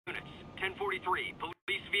1043.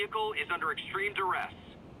 Police vehicle is under extreme duress.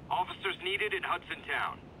 Officers needed in Hudson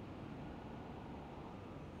Town.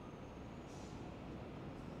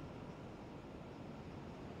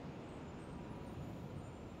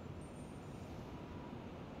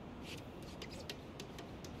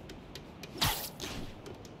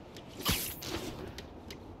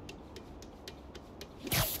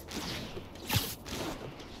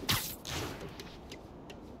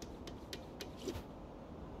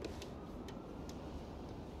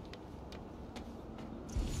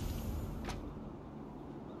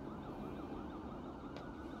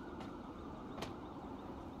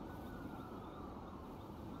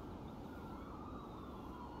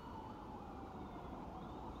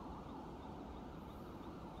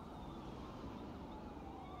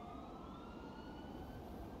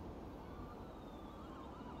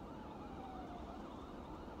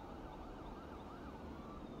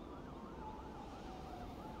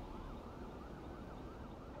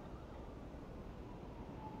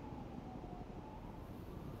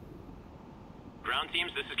 Ground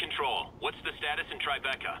teams, this is Control. What's the status in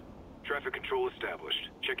Tribeca? Traffic control established.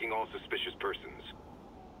 Checking all suspicious persons.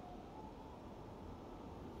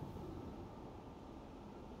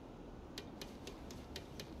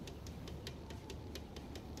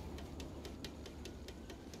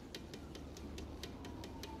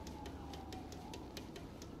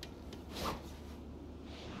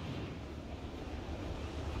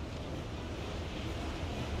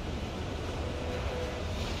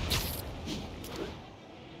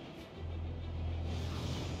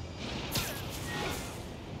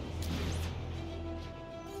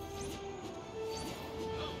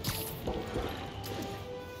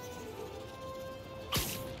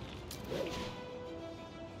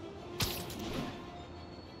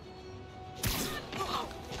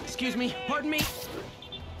 Excuse me, pardon me.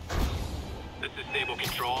 This is Sable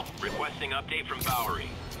Control, requesting update from Bowery.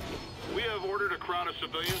 We have ordered a crowd of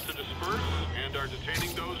civilians to disperse and are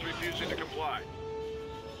detaining those refusing to comply.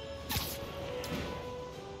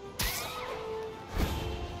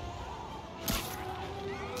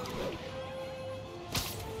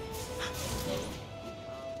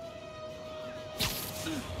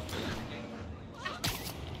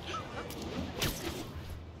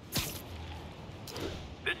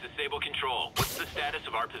 Sable Control, what's the status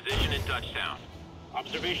of our position in Dutchtown?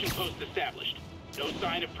 Observation post established. No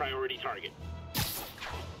sign of priority target.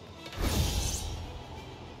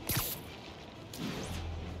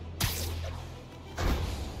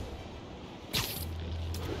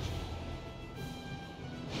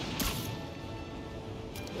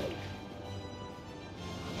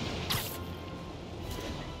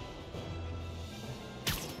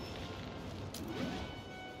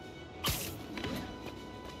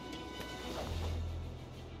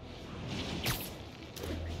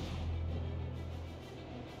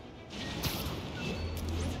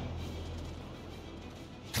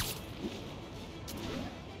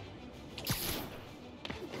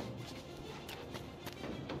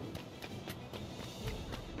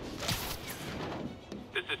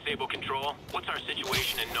 Sable Control, what's our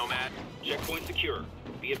situation in Nomad? Checkpoint secure.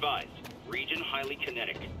 Be advised, region highly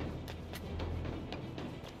kinetic.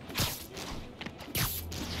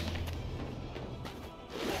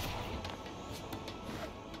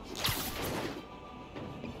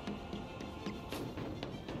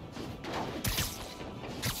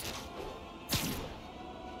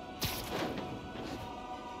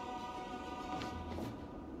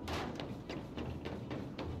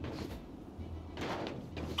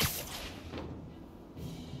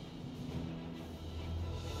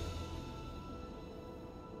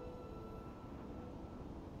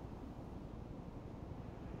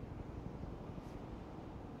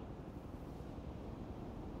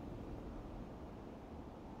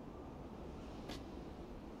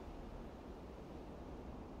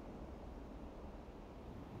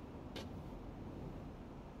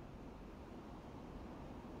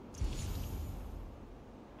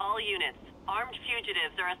 All units, armed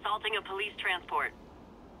fugitives are assaulting a police transport.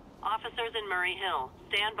 Officers in Murray Hill,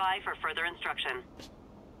 stand by for further instruction.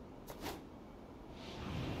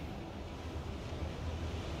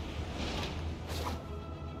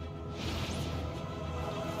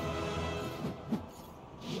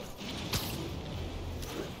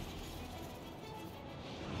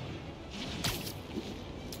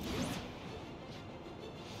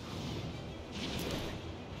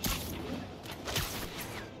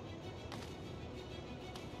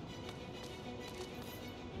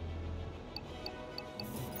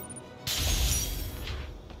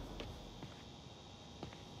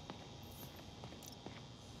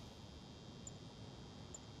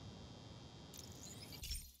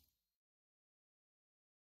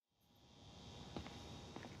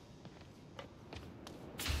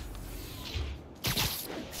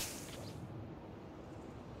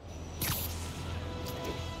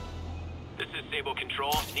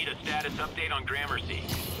 Control. Need a status update on Gramercy.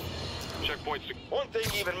 Checkpoint. One thing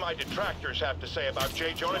even my detractors have to say about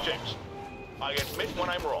J. Jonah Jameson. I admit when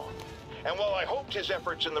I'm wrong. And while I hoped his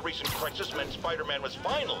efforts in the recent crisis meant Spider-Man was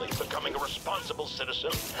finally becoming a responsible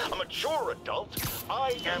citizen, a mature adult,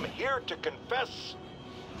 I am here to confess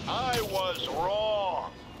I was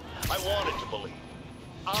wrong. I wanted to believe.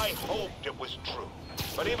 I hoped it was true.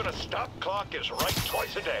 But even a stop clock is right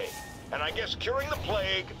twice a day. And I guess curing the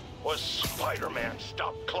plague was Spider-Man's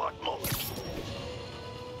stop clock moment.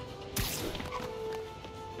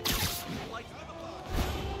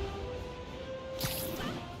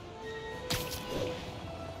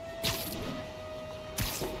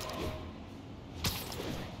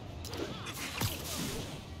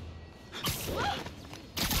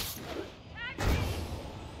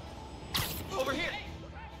 Over here!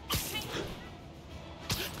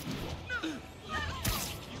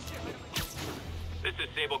 This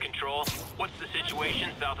is Sable Control. What's the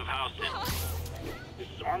situation south of Houston? This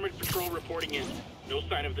is Armored Patrol reporting in. No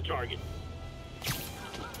sign of the target.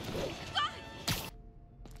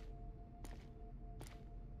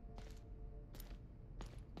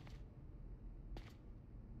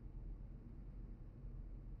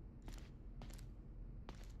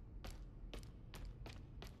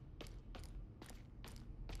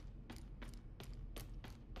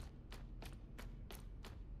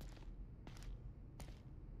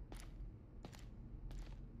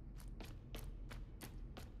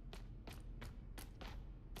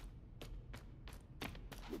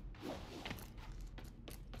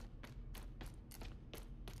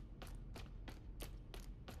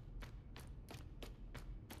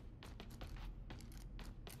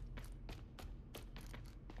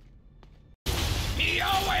 He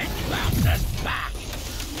always bounces back!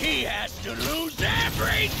 He has to lose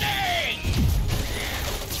everything!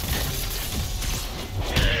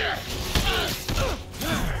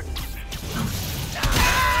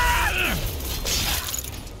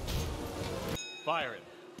 Fire it.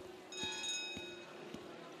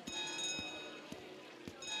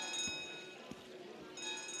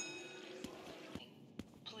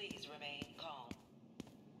 Please remain calm.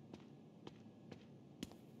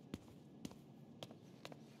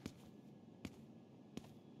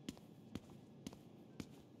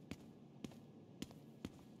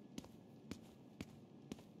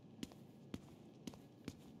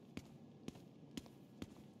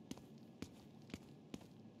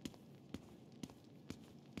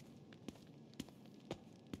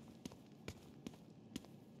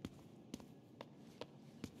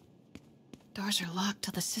 Doors are locked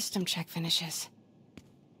till the system check finishes.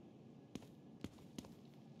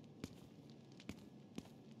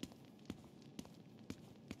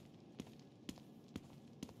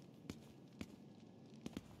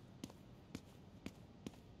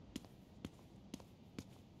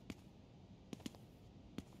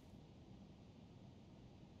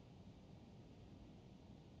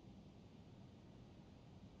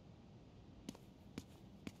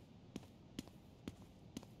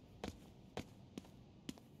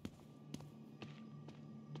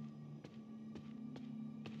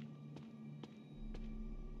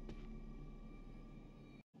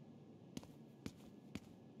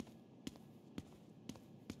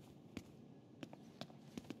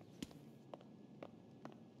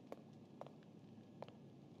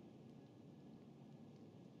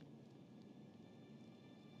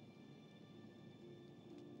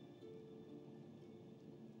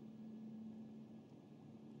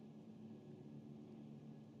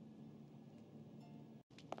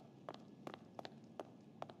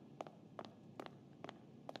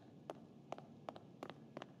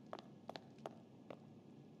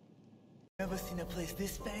 Never seen a place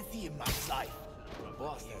this fancy in my life. My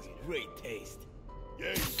boss has great taste.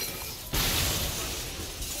 Yay!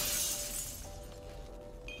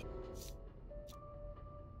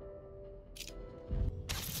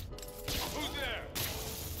 Who's there?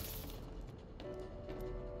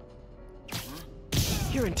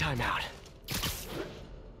 You're in timeout.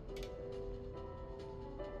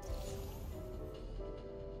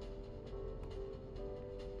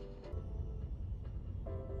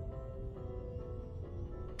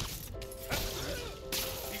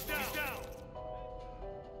 He's down!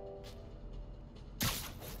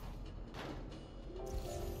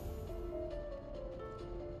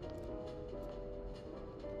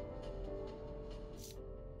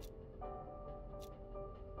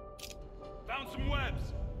 Found some webs.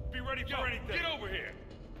 Be ready for anything. Get over here.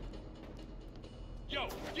 Yo,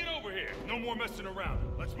 get over here. No more messing around.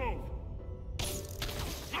 Let's move.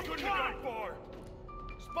 He couldn't have gone far.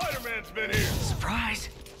 Spider-Man's been here. Surprise!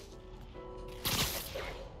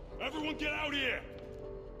 Everyone get out here.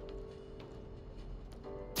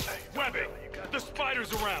 Grab it! The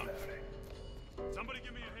spider's around! Somebody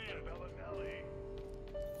give me a hand.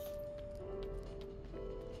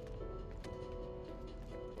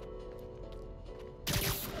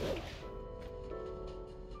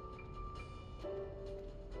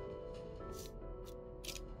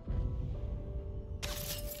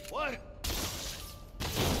 What?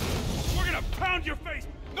 We're gonna pound your face!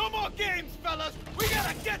 No more games, fellas! We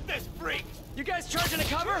gotta get this freak! You guys charging a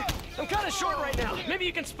cover? I'm kind of short right now. Maybe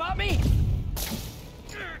you can spot me?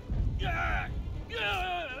 Hey!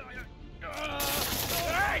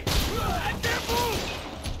 I can't move!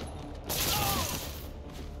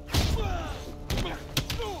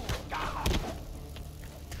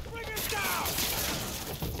 Bring it down!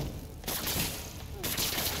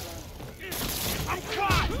 I'm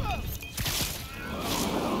caught!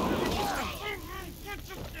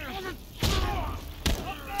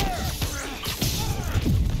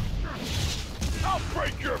 I'll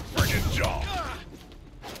break your friggin' jaw!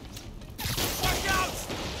 Watch out!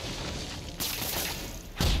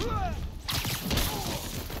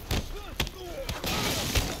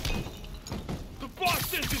 The boss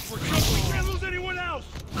says this for trouble. We can't lose anyone else!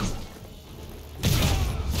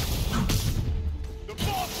 The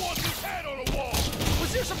boss wants his head on a wall!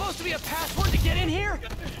 Was there supposed to be a password to get in here?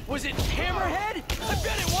 Was it Hammerhead? I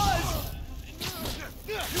bet it was!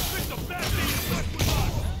 You picked the bad thing to mess with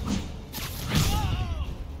us!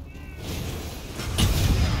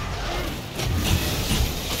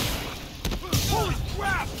 Holy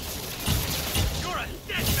crap! You're a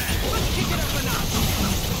dead man! Let's kick it up a notch.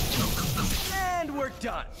 And we're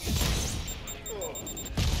done.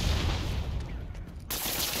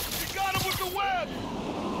 You got him with the web!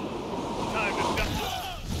 Time to die.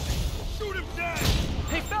 Shoot him dead!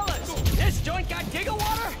 Hey, fellas, this joint got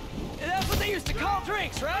gigawater? That's what they used to call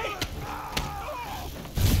drinks, right?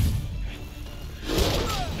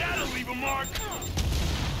 That'll leave a mark!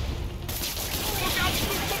 Look out!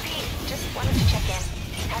 Just wanted to check in.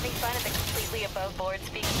 Having fun at the completely above board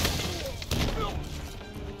speaking.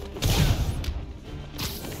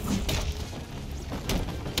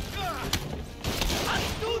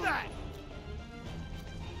 Let's do that!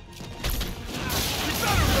 You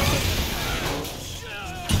better run!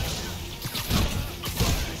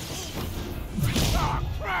 Ah,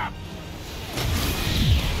 crap!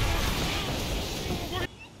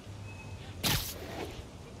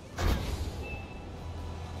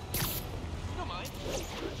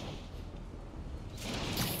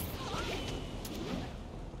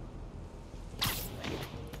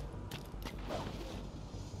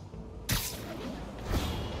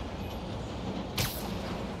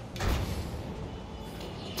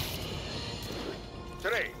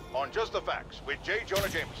 Today, on Just the Facts, with J. Jonah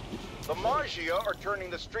Jameson, the Mafia are turning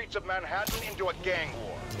the streets of Manhattan into a gang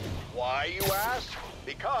war. Why, you ask?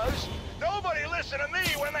 Because nobody listened to me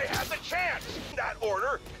when they had the chance. In that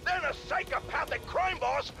order, then a psychopathic crime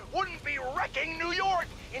boss wouldn't be wrecking New York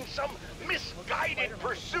in some misguided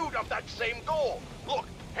pursuit of that same goal. Look,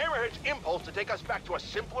 Hammerhead's impulse to take us back to a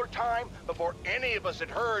simpler time before any of us had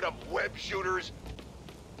heard of web shooters.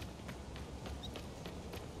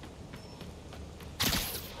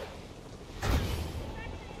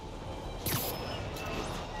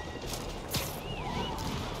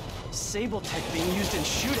 Sable tech being used in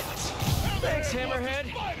shootouts. Thanks,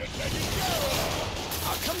 Hammerhead.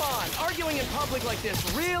 Oh, come on. Arguing in public like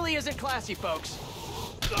this really isn't classy, folks.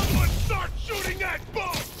 Someone start shooting that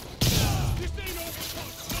bomb! This ain't over.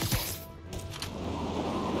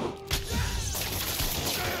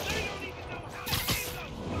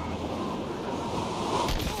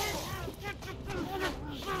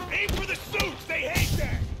 Aim for the suits! They hate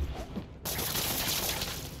that!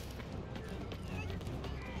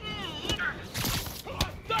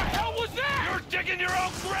 The hell was that? You're digging your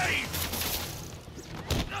own grave!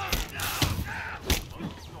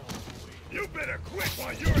 You better quit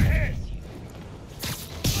while you're ahead!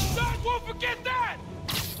 God won't forget that!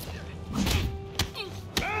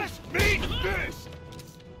 Ask me this!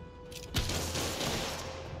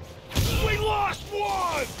 We lost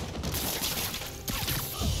one!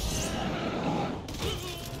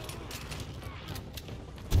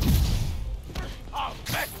 I'll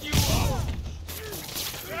mess you up!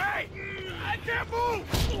 Hey! I can't move!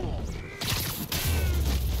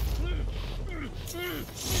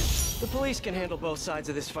 The police can handle both sides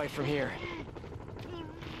of this fight from here.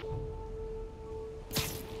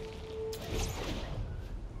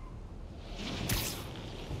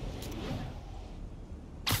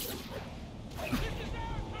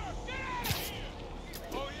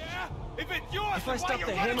 Oh yeah? If it's your If I stop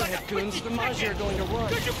the Hammerhead goons, the Maggia are going to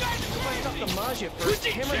run. If I stop the Maggia first,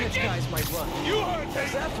 Hammerhead's guys might run. You heard me!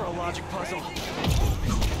 How's that for a logic puzzle?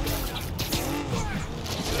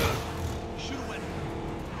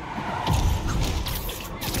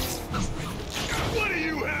 What do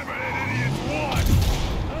you Hammerhead idiots want?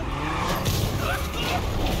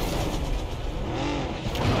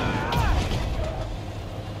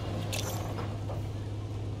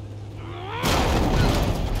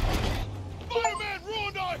 Spider-Man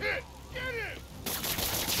ruined our hit! Get in!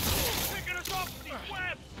 Picking us off with these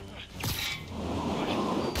webs!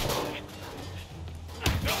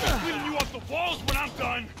 They'll be cleaning you off the walls when I'm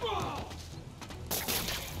done!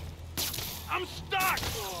 I'm stuck!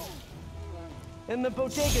 And the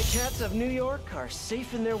bodega cats of New York are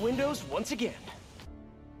safe in their windows once again.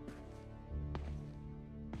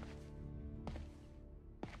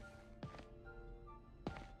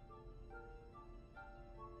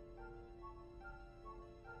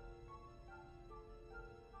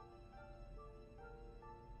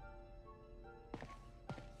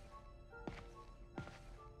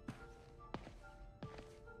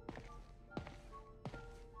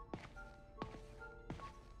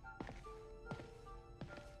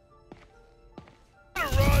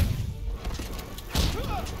 Run!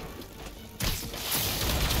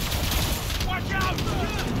 Watch out!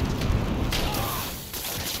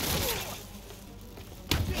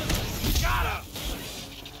 Got him!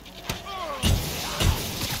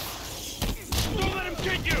 Don't let him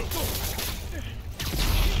get you!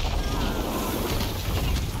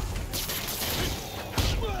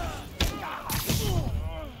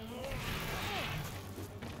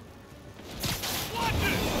 Watch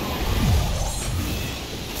it!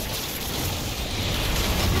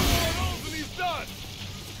 And he's done!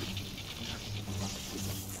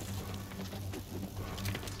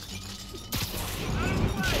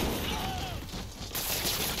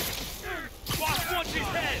 Boss wants his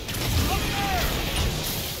head! Up there!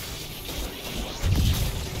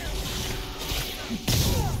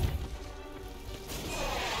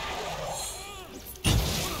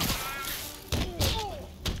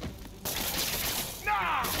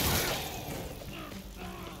 Nah!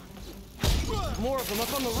 More of them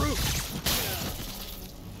up on the roof.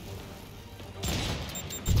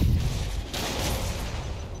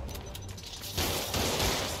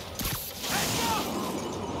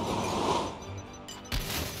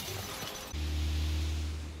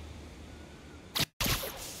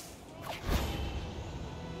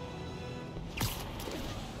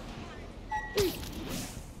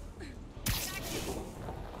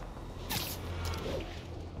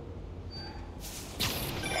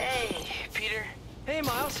 Hey, Peter. Hey,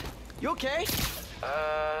 Miles. You okay?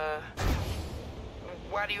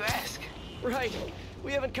 Why do you ask? Right.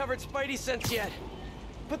 We haven't covered Spidey sense yet.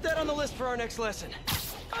 Put that on the list for our next lesson.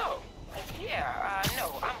 Oh, yeah,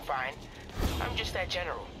 no, I'm fine. I'm just that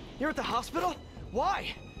general. You're at the hospital?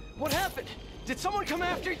 Why? What happened? Did someone come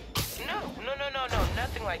after you? No,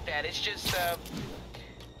 nothing like that. It's just,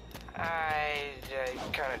 I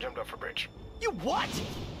kind of jumped off a bridge. You what?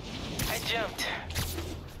 I jumped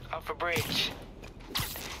off a bridge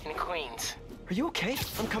in Queens. Are you okay?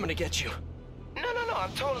 I'm coming to get you. No,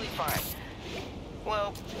 I'm totally fine.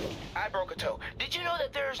 Well, I broke a toe. Did you know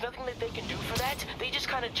that there's nothing that they can do for that? They just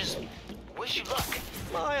kind of just wish you luck.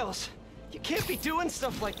 Miles, you can't be doing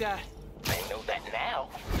stuff like that. I know that now.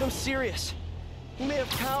 I'm serious. You may have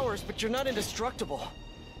powers, but you're not indestructible.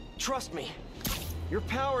 Trust me. Your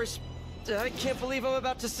powers... I can't believe I'm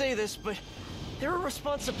about to say this, but they're a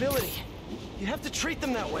responsibility. You have to treat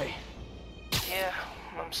them that way. Yeah,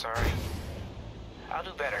 I'm sorry. I'll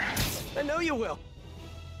do better. I know you will.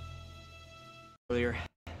 Earlier,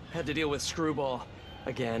 had to deal with Screwball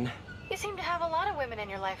again. You seem to have a lot of women in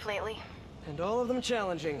your life lately. And all of them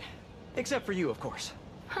challenging. Except for you, of course.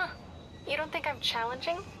 Huh. You don't think I'm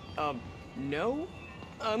challenging? No?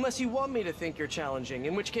 Unless you want me to think you're challenging,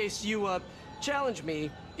 in which case you, challenge me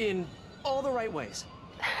in all the right ways.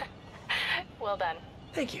 Well done.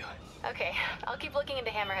 Thank you. Okay, I'll keep looking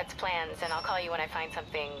into Hammerhead's plans, and I'll call you when I find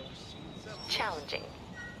something... challenging.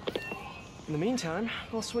 In the meantime,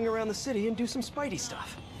 I'll swing around the city and do some Spidey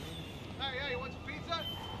stuff. Hey, you want some pizza?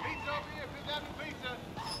 Pizza over here, Fifth Avenue Pizza.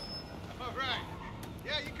 All right.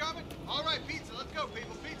 Yeah, you coming? All right, pizza. Let's go,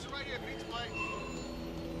 people. Pizza right here, pizza place.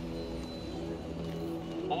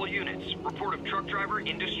 All units, report of truck driver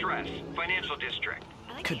in distress. Financial district.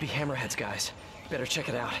 Could be Hammerhead's guys. Better check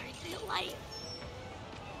it out.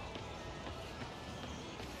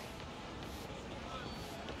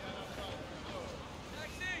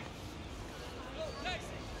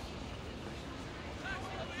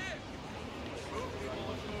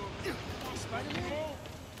 Spider-Man?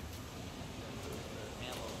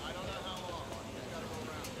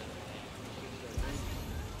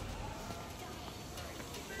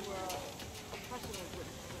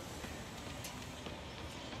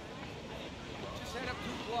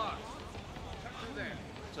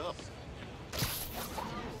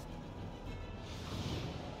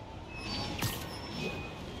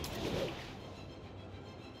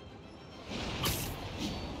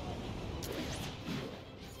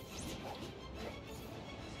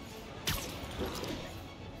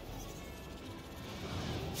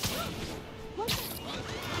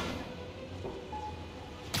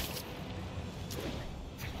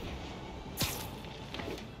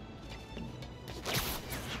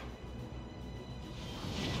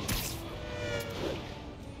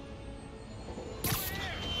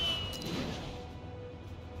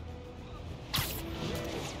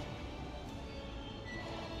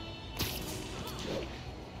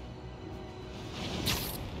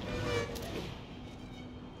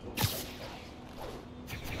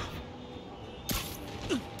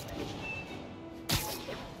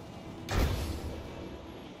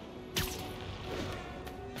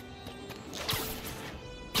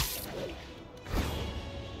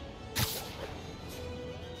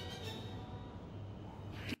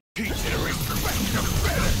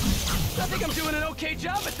 I think I'm doing an okay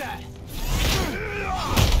job at that.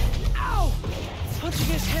 Ow! Punching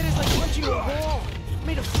his head is like punching a wall,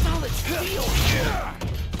 made of solid steel.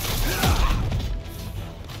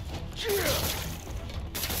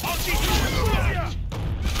 I'll teach you.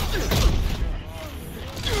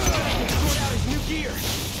 Sort out his new gear.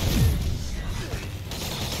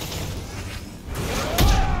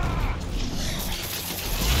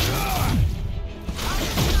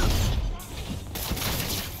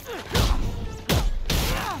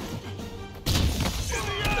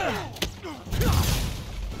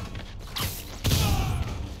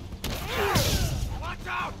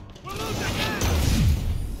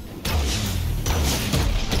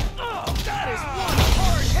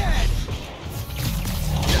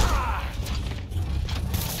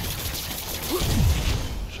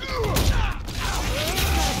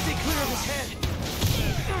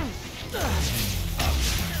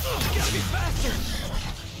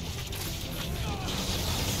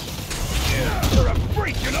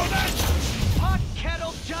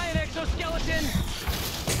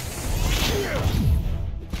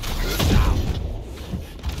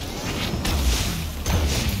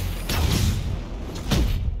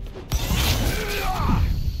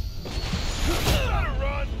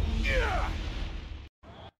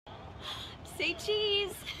 Say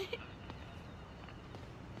cheese.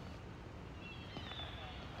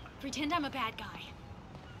 Pretend I'm a bad guy.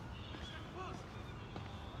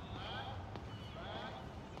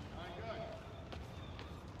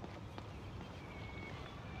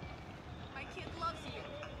 My kid loves you.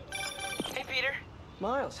 Hey, Peter.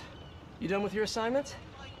 Miles, you done with your assignments?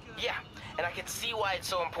 Yeah, and I can see why it's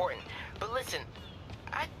so important. But listen,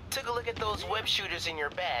 I took a look at those web shooters in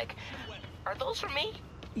your bag. Are those for me?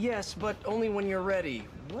 Yes, but only when you're ready.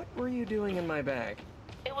 What were you doing in my bag?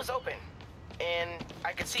 It was open, and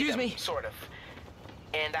I could see Excuse them, me? sort of.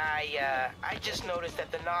 And I just noticed that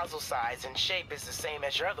the nozzle size and shape is the same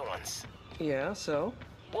as your other ones. Yeah, so?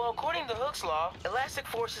 Well, according to Hooke's law, elastic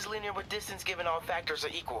force is linear with distance given all factors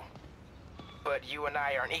are equal. But you and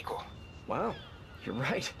I aren't equal. Wow, you're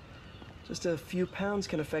right. Just a few pounds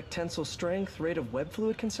can affect tensile strength, rate of web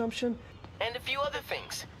fluid consumption. And a few other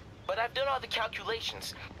things. But I've done all the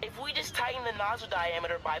calculations. If we just tighten the nozzle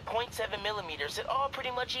diameter by 0.7 millimeters, it all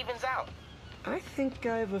pretty much evens out. I think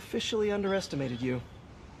I've officially underestimated you.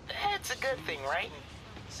 That's a good thing, right?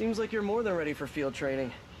 Seems like you're more than ready for field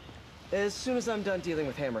training. As soon as I'm done dealing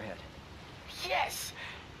with Hammerhead. Yes!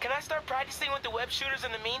 Can I start practicing with the web shooters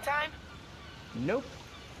in the meantime? Nope.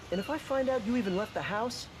 And if I find out you even left the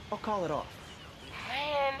house, I'll call it off.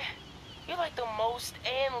 Man, you're like the most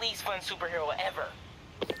and least fun superhero ever.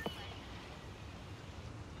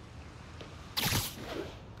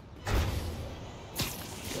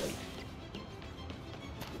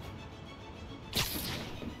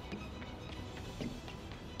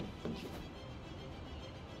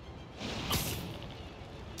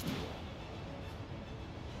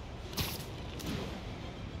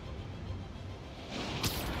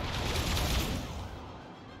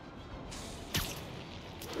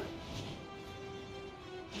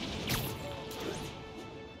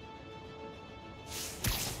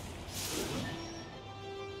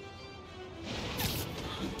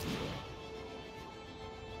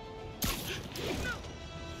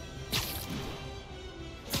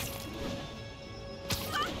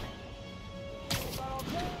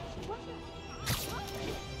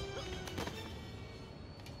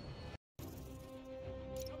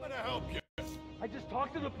 I just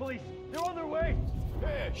talked to the police. They're on their way.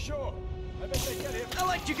 Yeah, sure. I bet they get him. I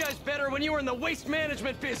liked you guys better when you were in the waste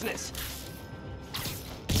management business.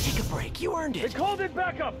 Take a break. You earned it. They called in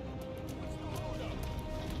backup.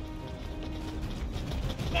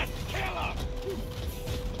 Let's kill him.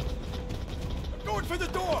 I'm going for the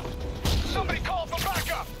door. Somebody call for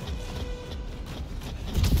backup.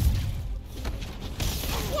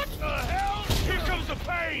 What the hell? Here comes the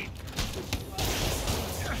pain.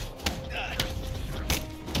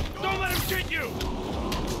 Don't let him get you!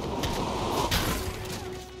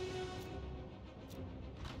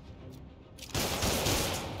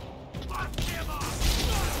 Lock him up!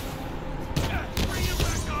 Bring him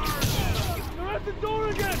back, guard! They're at the door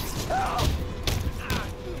again! Help!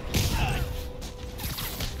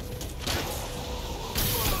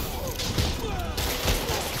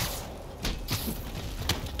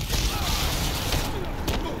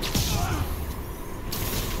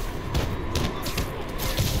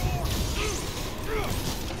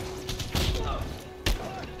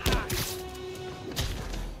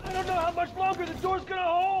 How much longer the door's gonna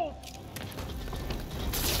hold?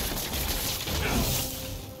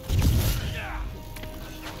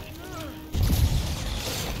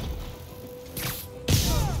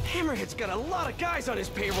 Hammerhead's got a lot of guys on his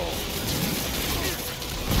payroll.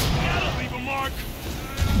 That'll leave a mark.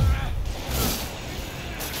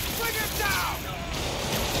 Bring him down!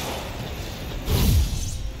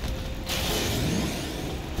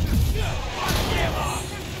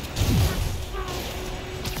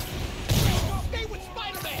 Stay with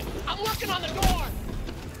Spiderman! I'm working on the door!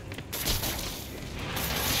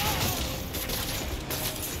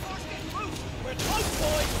 We're close,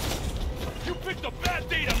 boys! You picked a bad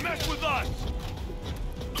day to mess with us!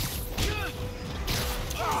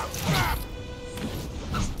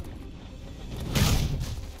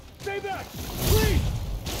 Stay back! Please!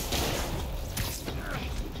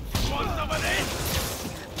 Want some of this?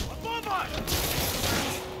 Above us!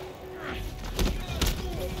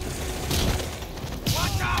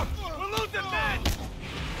 Watch out! We're losing men!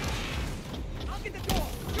 I'll get the door!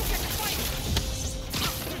 You get the fight!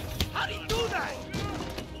 How do you do that?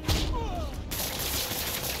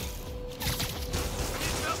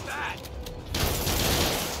 It's not bad!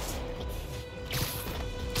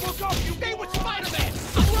 Look up! You stay with Spiderman!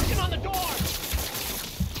 I'm working on the door!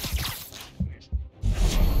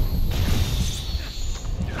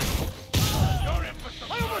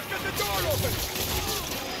 I almost got the door open!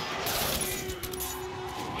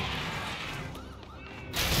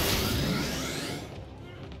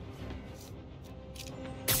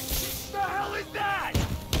 The hell is that?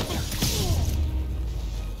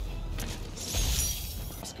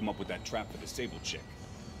 Let's come up with that trap for the Sable chick.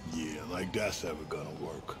 Yeah, like that's ever gonna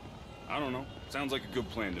work. I don't know. Sounds like a good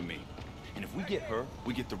plan to me. And if we get her,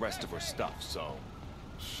 we get the rest of her stuff, so...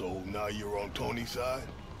 So now you're on Tony's side?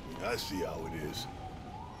 Yeah, I see how it is.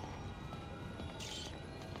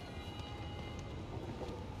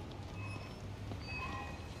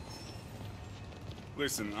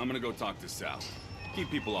 Listen, I'm gonna go talk to Sal. Keep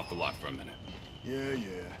people off the lot for a minute. Yeah.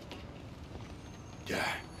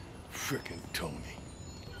 Yeah, frickin' Tony.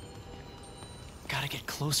 Gotta get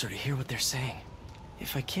closer to hear what they're saying.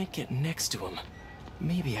 If I can't get next to them,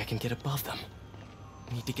 maybe I can get above them.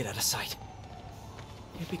 Need to get out of sight.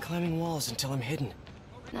 Can't be climbing walls until I'm hidden.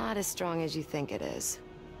 Not as strong as you think it is.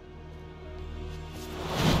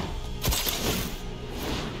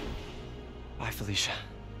 Bye, Felicia.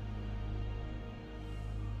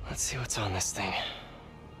 Let's see what's on this thing.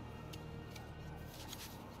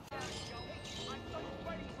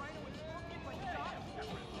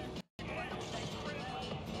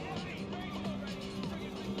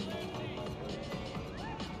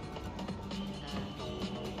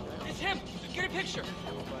 It's him! Get a picture!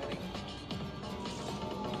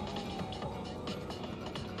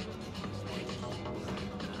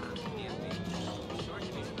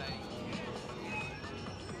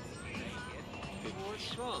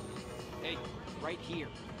 What's wrong? Hey, right here.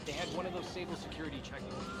 They had one of those Sable security checkers.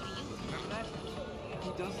 Remember that?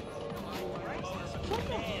 Who doesn't? What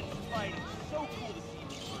the hell? So cool to see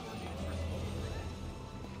this.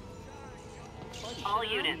 All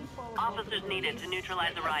units. Officers needed to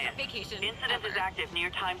neutralize the riot. Vacation. Incident is active near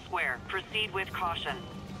Times Square. Proceed with caution.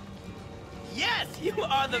 Yes! You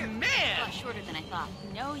are the man! A lot shorter than I thought.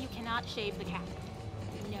 No, you cannot shave the cap.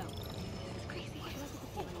 No. It's crazy.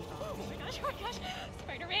 Oh my gosh.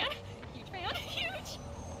 Spider-Man. Huge fan. Huge.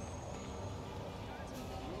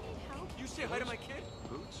 You say hi to my kid?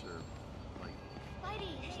 Boots or like...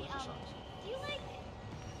 Spidey, hey, do you like...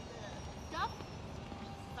 stuff?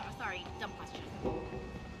 Sorry, dumb question.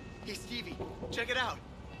 Hey, Stevie, check it out.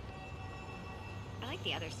 I like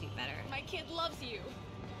the other suit better. My kid loves you.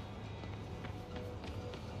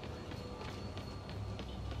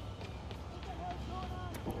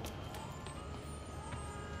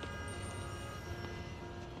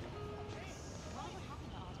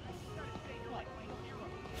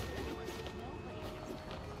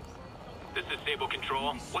 This is Sable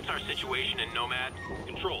Control. What's our situation in Nomad?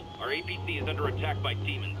 Control, our APC is under attack by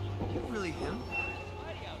demons. You really him?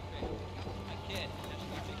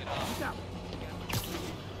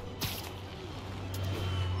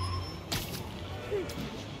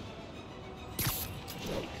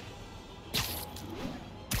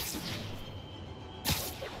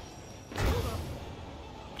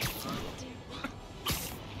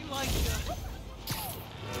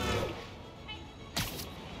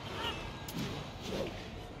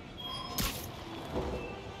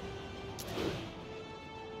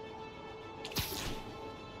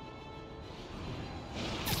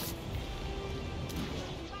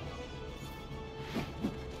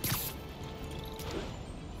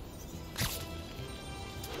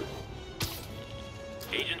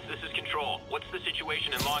 Agents, this is Control. What's the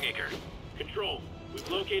situation in Longacre? Control, we've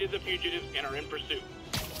located the fugitives and are in pursuit.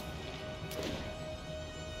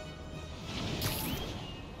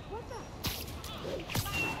 What's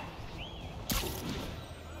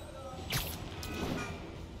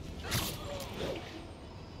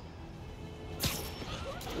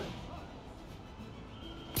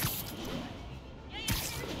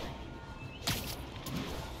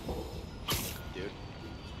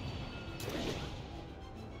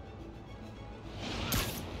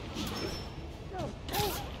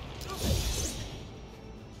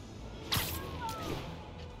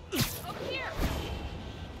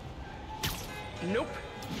Nope.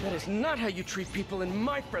 That is not how you treat people in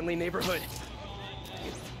my friendly neighborhood.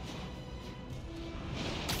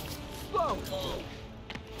 Whoa!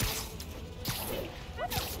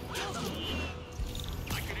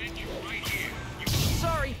 I could end you right here.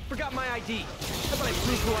 Sorry, forgot my ID. How about I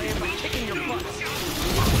prove who I am by kicking your butts?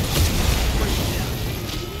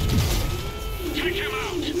 Take him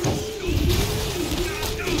out!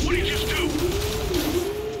 What did you just do?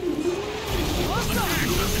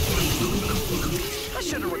 I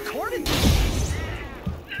should have recorded this.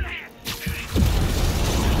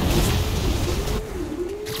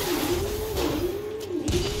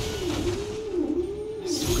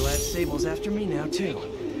 So glad Sable's after me now, too.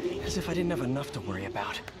 As if I didn't have enough to worry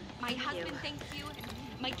about. My husband thanks you,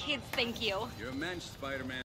 and my kids thank you. You're a mensch, Spider-Man.